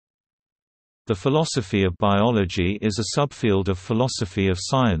The philosophy of biology is a subfield of philosophy of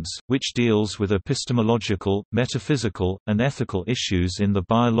science, which deals with epistemological, metaphysical, and ethical issues in the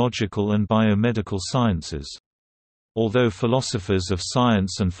biological and biomedical sciences. Although philosophers of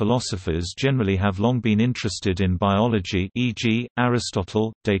science and philosophers generally have long been interested in biology, e.g.,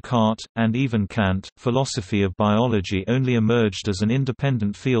 Aristotle, Descartes, and even Kant, philosophy of biology only emerged as an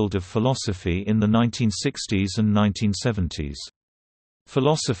independent field of philosophy in the 1960s and 1970s.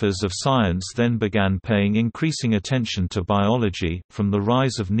 Philosophers of science then began paying increasing attention to biology, from the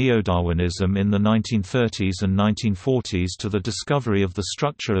rise of neo-Darwinism in the 1930s and 1940s to the discovery of the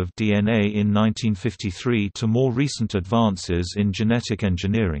structure of DNA in 1953 to more recent advances in genetic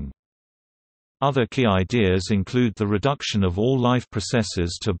engineering. Other key ideas include the reduction of all life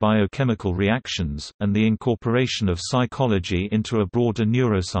processes to biochemical reactions, and the incorporation of psychology into a broader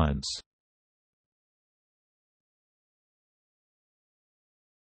neuroscience.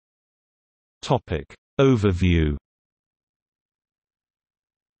 Overview.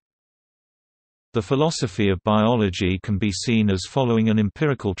 The philosophy of biology can be seen as following an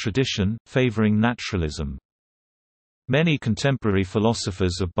empirical tradition, favoring naturalism. Many contemporary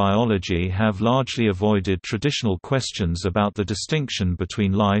philosophers of biology have largely avoided traditional questions about the distinction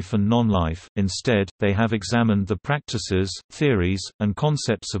between life and non-life. Instead, they have examined the practices, theories, and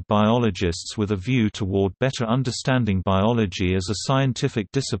concepts of biologists with a view toward better understanding biology as a scientific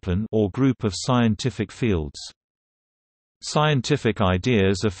discipline or group of scientific fields. Scientific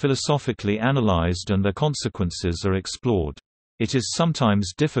ideas are philosophically analyzed and their consequences are explored. It is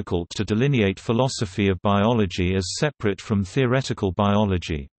sometimes difficult to delineate philosophy of biology as separate from theoretical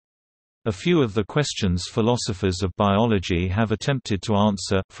biology. A few of the questions philosophers of biology have attempted to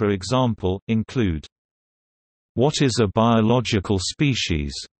answer, for example, include: what is a biological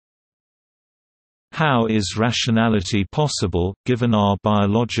species? How is rationality possible, given our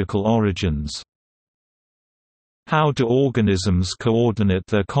biological origins? How do organisms coordinate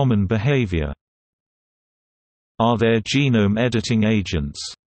their common behavior? Are there genome editing agents?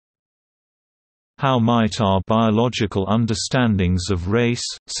 How might our biological understandings of race,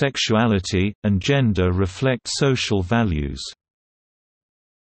 sexuality, and gender reflect social values?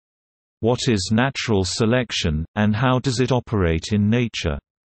 What is natural selection, and how does it operate in nature?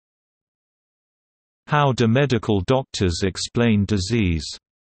 How do medical doctors explain disease?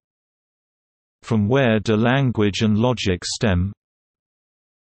 From where do language and logic stem?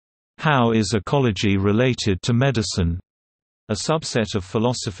 How is ecology related to medicine? A subset of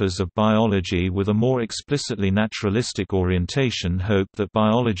philosophers of biology with a more explicitly naturalistic orientation hope that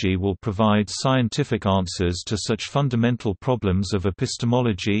biology will provide scientific answers to such fundamental problems of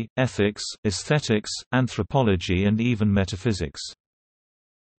epistemology, ethics, aesthetics, anthropology, and even metaphysics.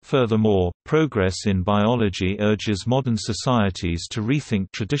 Furthermore, progress in biology urges modern societies to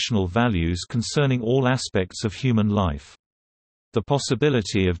rethink traditional values concerning all aspects of human life. The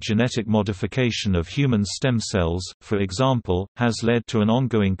possibility of genetic modification of human stem cells, for example, has led to an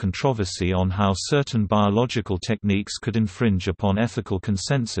ongoing controversy on how certain biological techniques could infringe upon ethical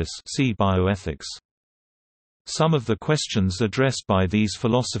consensus. See bioethics. Some of the questions addressed by these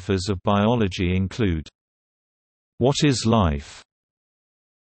philosophers of biology include: what is life?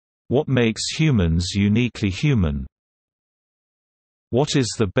 What makes humans uniquely human? What is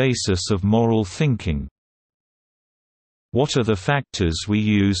the basis of moral thinking? What are the factors we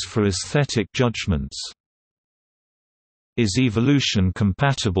use for aesthetic judgments? Is evolution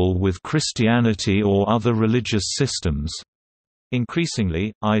compatible with Christianity or other religious systems?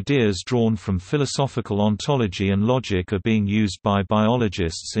 Increasingly, ideas drawn from philosophical ontology and logic are being used by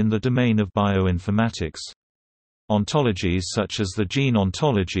biologists in the domain of bioinformatics. Ontologies such as the gene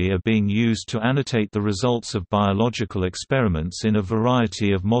ontology are being used to annotate the results of biological experiments in a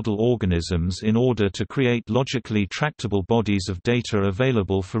variety of model organisms in order to create logically tractable bodies of data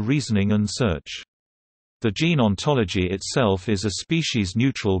available for reasoning and search. The gene ontology itself is a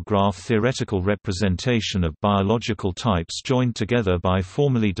species-neutral graph-theoretical representation of biological types joined together by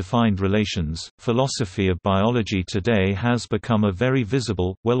formally defined relations. Philosophy of biology today has become a very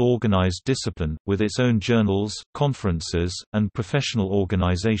visible, well-organized discipline, with its own journals, conferences, and professional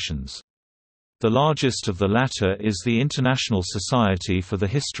organizations. The largest of the latter is the International Society for the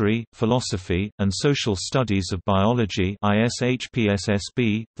History, Philosophy, and Social Studies of Biology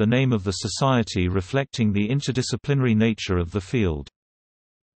 (ISHPSSB), the name of the society reflecting the interdisciplinary nature of the field.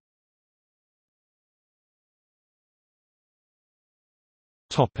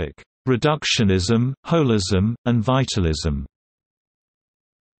 Reductionism, holism, and vitalism.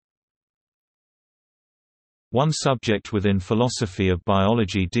 One subject within philosophy of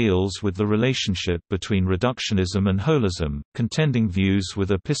biology deals with the relationship between reductionism and holism, contending views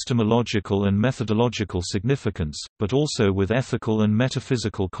with epistemological and methodological significance, but also with ethical and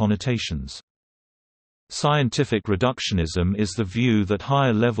metaphysical connotations. Scientific reductionism is the view that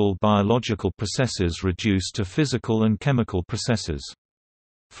higher-level biological processes reduce to physical and chemical processes.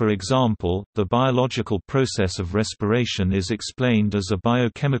 For example, the biological process of respiration is explained as a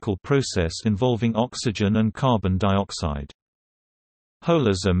biochemical process involving oxygen and carbon dioxide.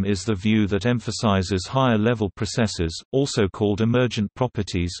 Holism is the view that emphasizes higher-level processes, also called emergent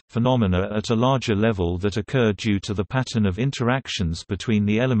properties, phenomena at a larger level that occur due to the pattern of interactions between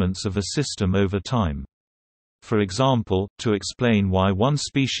the elements of a system over time. For example, to explain why one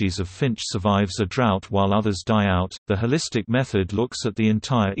species of finch survives a drought while others die out, the holistic method looks at the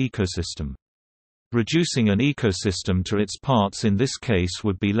entire ecosystem. Reducing an ecosystem to its parts in this case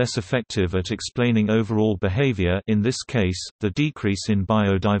would be less effective at explaining overall behavior, in this case, the decrease in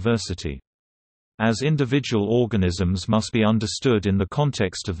biodiversity. As individual organisms must be understood in the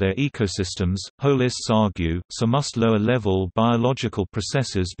context of their ecosystems, holists argue, so must lower-level biological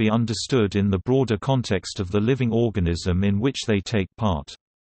processes be understood in the broader context of the living organism in which they take part.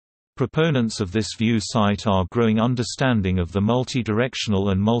 Proponents of this view cite our growing understanding of the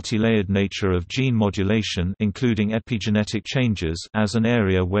multidirectional and multilayered nature of gene modulation, including epigenetic changes, as an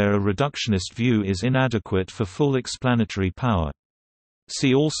area where a reductionist view is inadequate for full explanatory power.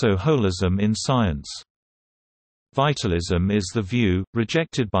 See also holism in science. Vitalism is the view,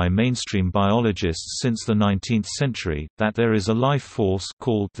 rejected by mainstream biologists since the 19th century, that there is a life force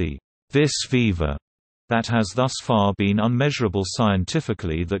called the vis viva that has thus far been unmeasurable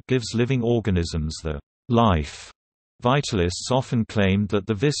scientifically that gives living organisms the life. Vitalists often claimed that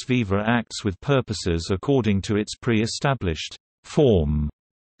the vis viva acts with purposes according to its pre-established form.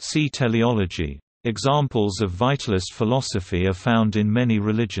 See teleology. Examples of vitalist philosophy are found in many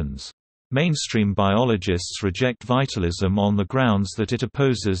religions. Mainstream biologists reject vitalism on the grounds that it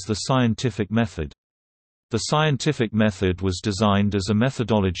opposes the scientific method. The scientific method was designed as a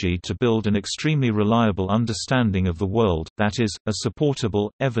methodology to build an extremely reliable understanding of the world, that is, a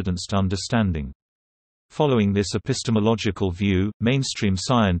supportable, evidenced understanding. Following this epistemological view, mainstream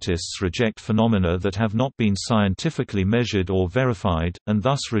scientists reject phenomena that have not been scientifically measured or verified, and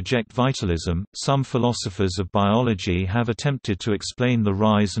thus reject vitalism. Some philosophers of biology have attempted to explain the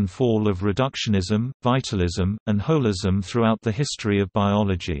rise and fall of reductionism, vitalism, and holism throughout the history of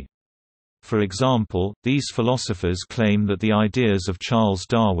biology. For example, these philosophers claim that the ideas of Charles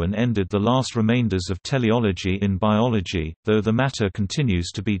Darwin ended the last remainders of teleology in biology, though the matter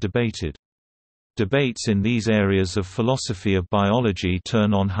continues to be debated. Debates in these areas of philosophy of biology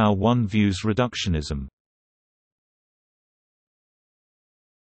turn on how one views reductionism.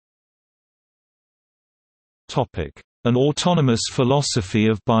 An autonomous philosophy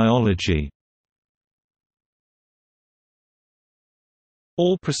of biology.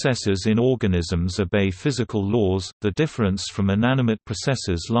 All processes in organisms obey physical laws, the difference from inanimate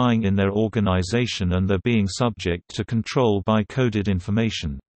processes lying in their organization and their being subject to control by coded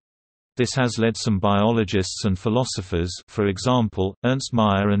information. This has led some biologists and philosophers, for example, Ernst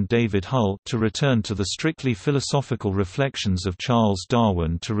Mayr and David Hull, to return to the strictly philosophical reflections of Charles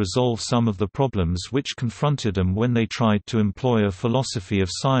Darwin to resolve some of the problems which confronted them when they tried to employ a philosophy of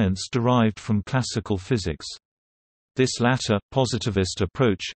science derived from classical physics. This latter, positivist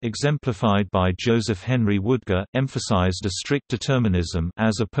approach, exemplified by Joseph Henry Woodger, emphasized a strict determinism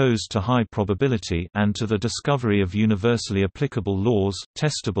as opposed to high probability and to the discovery of universally applicable laws,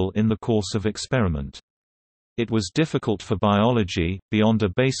 testable in the course of experiment. It was difficult for biology, beyond a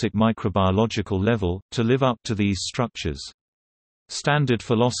basic microbiological level, to live up to these structures. Standard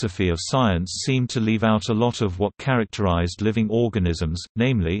philosophy of science seemed to leave out a lot of what characterized living organisms,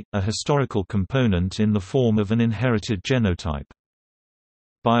 namely, a historical component in the form of an inherited genotype.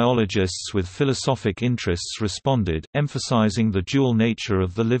 Biologists with philosophic interests responded, emphasizing the dual nature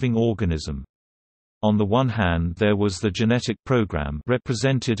of the living organism. On the one hand there was the genetic program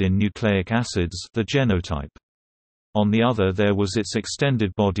represented in nucleic acids, the genotype. On the other there was its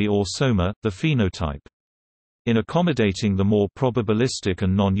extended body or soma, the phenotype. In accommodating the more probabilistic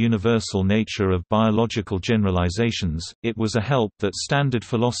and non-universal nature of biological generalizations, it was a help that standard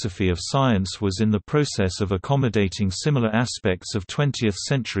philosophy of science was in the process of accommodating similar aspects of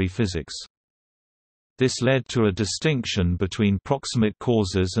 20th-century physics. This led to a distinction between proximate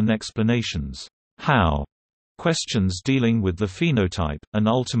causes and explanations, how questions dealing with the phenotype, and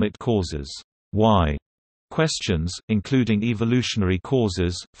ultimate causes, why questions, including evolutionary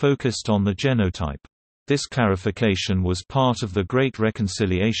causes, focused on the genotype. This clarification was part of the Great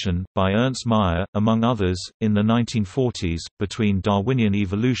Reconciliation, by Ernst Mayr, among others, in the 1940s, between Darwinian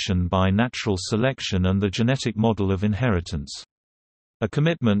evolution by natural selection and the genetic model of inheritance. A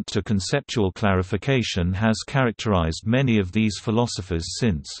commitment to conceptual clarification has characterized many of these philosophers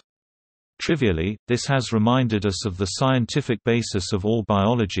since. Trivially, this has reminded us of the scientific basis of all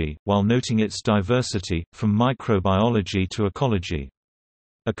biology, while noting its diversity, from microbiology to ecology.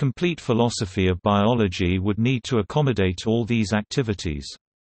 A complete philosophy of biology would need to accommodate all these activities.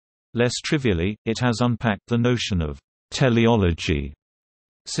 Less trivially, it has unpacked the notion of teleology.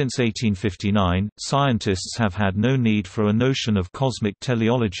 Since 1859, scientists have had no need for a notion of cosmic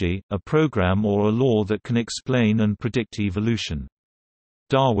teleology, a program or a law that can explain and predict evolution.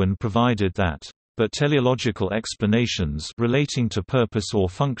 Darwin provided that. But teleological explanations relating to purpose or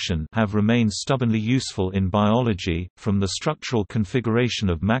function have remained stubbornly useful in biology, from the structural configuration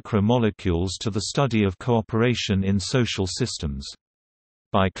of macromolecules to the study of cooperation in social systems.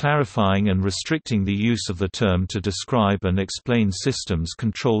 By clarifying and restricting the use of the term to describe and explain systems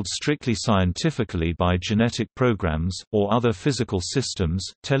controlled strictly scientifically by genetic programs, or other physical systems,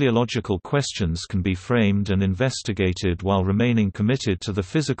 teleological questions can be framed and investigated while remaining committed to the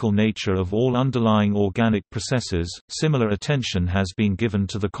physical nature of all underlying organic processes. Similar attention has been given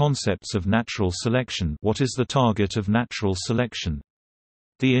to the concepts of natural selection. What is the target of natural selection?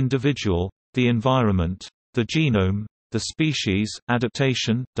 The individual, the environment, the genome, the species,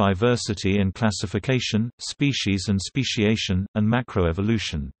 adaptation, diversity and classification, species and speciation, and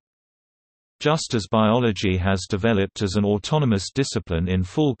macroevolution. Just as biology has developed as an autonomous discipline in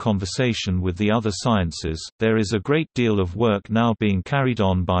full conversation with the other sciences, there is a great deal of work now being carried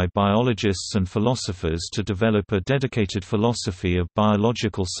on by biologists and philosophers to develop a dedicated philosophy of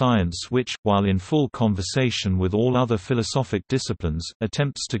biological science which, while in full conversation with all other philosophic disciplines,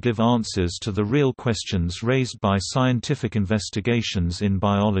 attempts to give answers to the real questions raised by scientific investigations in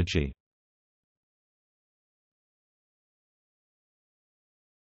biology.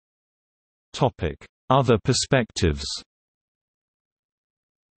 Other perspectives.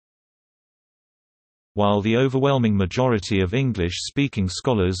 While the overwhelming majority of English-speaking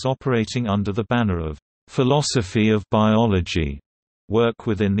scholars operating under the banner of philosophy of biology work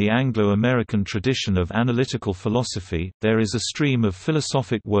within the Anglo-American tradition of analytical philosophy, there is a stream of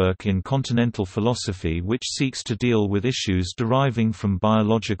philosophic work in continental philosophy which seeks to deal with issues deriving from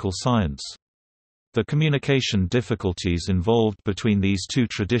biological science. The communication difficulties involved between these two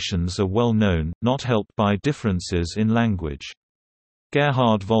traditions are well known, not helped by differences in language.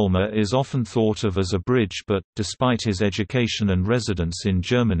 Gerhard Vollmer is often thought of as a bridge but, despite his education and residence in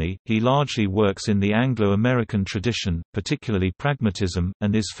Germany, he largely works in the Anglo-American tradition, particularly pragmatism,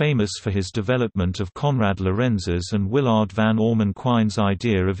 and is famous for his development of Konrad Lorenz's and Willard van Orman Quine's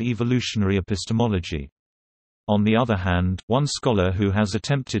idea of evolutionary epistemology. On the other hand, one scholar who has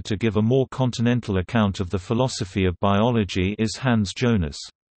attempted to give a more continental account of the philosophy of biology is Hans Jonas.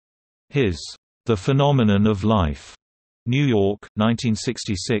 His The Phenomenon of Life, New York,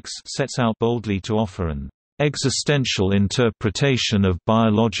 1966, sets out boldly to offer an existential interpretation of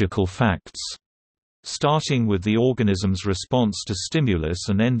biological facts, starting with the organism's response to stimulus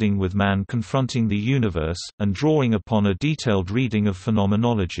and ending with man confronting the universe, and drawing upon a detailed reading of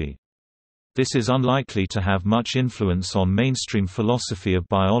phenomenology. This is unlikely to have much influence on mainstream philosophy of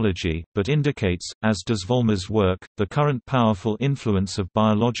biology, but indicates, as does Vollmer's work, the current powerful influence of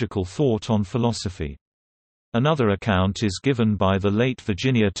biological thought on philosophy. Another account is given by the late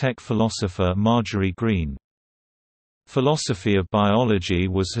Virginia Tech philosopher Marjorie Green. Philosophy of biology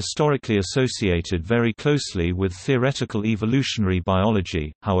was historically associated very closely with theoretical evolutionary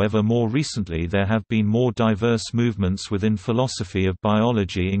biology, however more recently there have been more diverse movements within philosophy of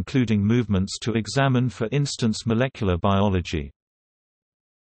biology, including movements to examine for instance molecular biology.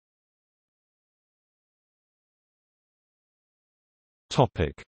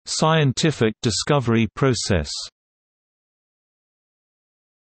 Scientific discovery process.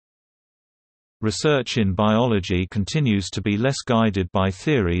 Research in biology continues to be less guided by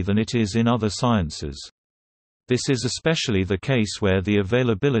theory than it is in other sciences. This is especially the case where the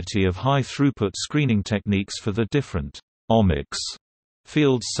availability of high-throughput screening techniques for the different omics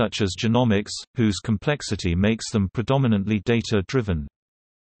fields such as genomics, whose complexity makes them predominantly data-driven.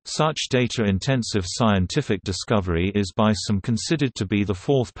 Such data-intensive scientific discovery is by some considered to be the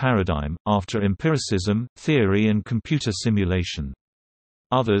fourth paradigm, after empiricism, theory and computer simulation.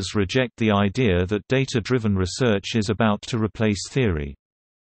 Others reject the idea that data-driven research is about to replace theory.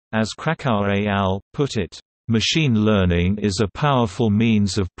 As Krakauer et al. Put it, Machine learning is a powerful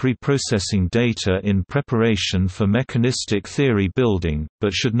means of pre-processing data in preparation for mechanistic theory building,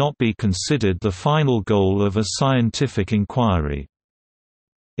 but should not be considered the final goal of a scientific inquiry.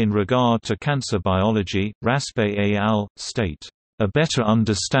 In regard to cancer biology, Raspe et al. State, "A better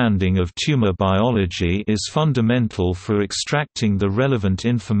understanding of tumor biology is fundamental for extracting the relevant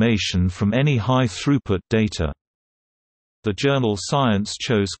information from any high-throughput data." The journal Science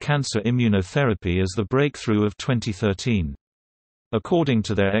chose cancer immunotherapy as the breakthrough of 2013. According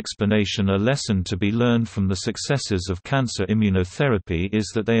to their explanation, a lesson to be learned from the successes of cancer immunotherapy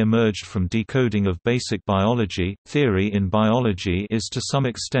is that they emerged from decoding of basic biology. Theory in biology is to some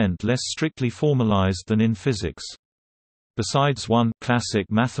extent less strictly formalized than in physics. Besides 1 classic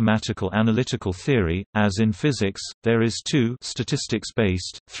mathematical analytical theory, as in physics, there is 2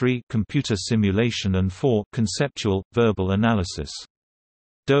 statistics-based, 3 computer simulation and 4 conceptual, verbal analysis.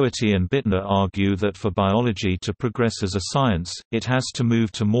 Doherty and Bittner argue that for biology to progress as a science, it has to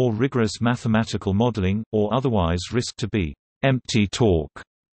move to more rigorous mathematical modeling, or otherwise risk to be empty talk.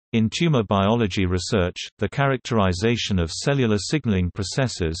 In tumor biology research, the characterization of cellular signaling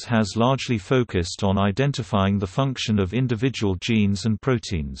processes has largely focused on identifying the function of individual genes and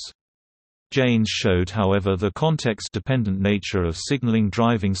proteins. Janes showed, however, the context-dependent nature of signaling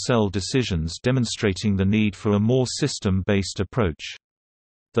driving cell decisions, demonstrating the need for a more system-based approach.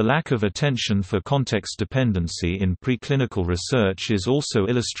 The lack of attention for context dependency in preclinical research is also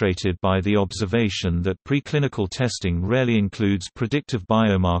illustrated by the observation that preclinical testing rarely includes predictive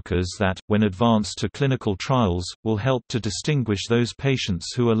biomarkers that, when advanced to clinical trials, will help to distinguish those patients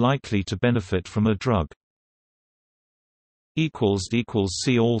who are likely to benefit from a drug.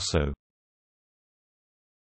 See also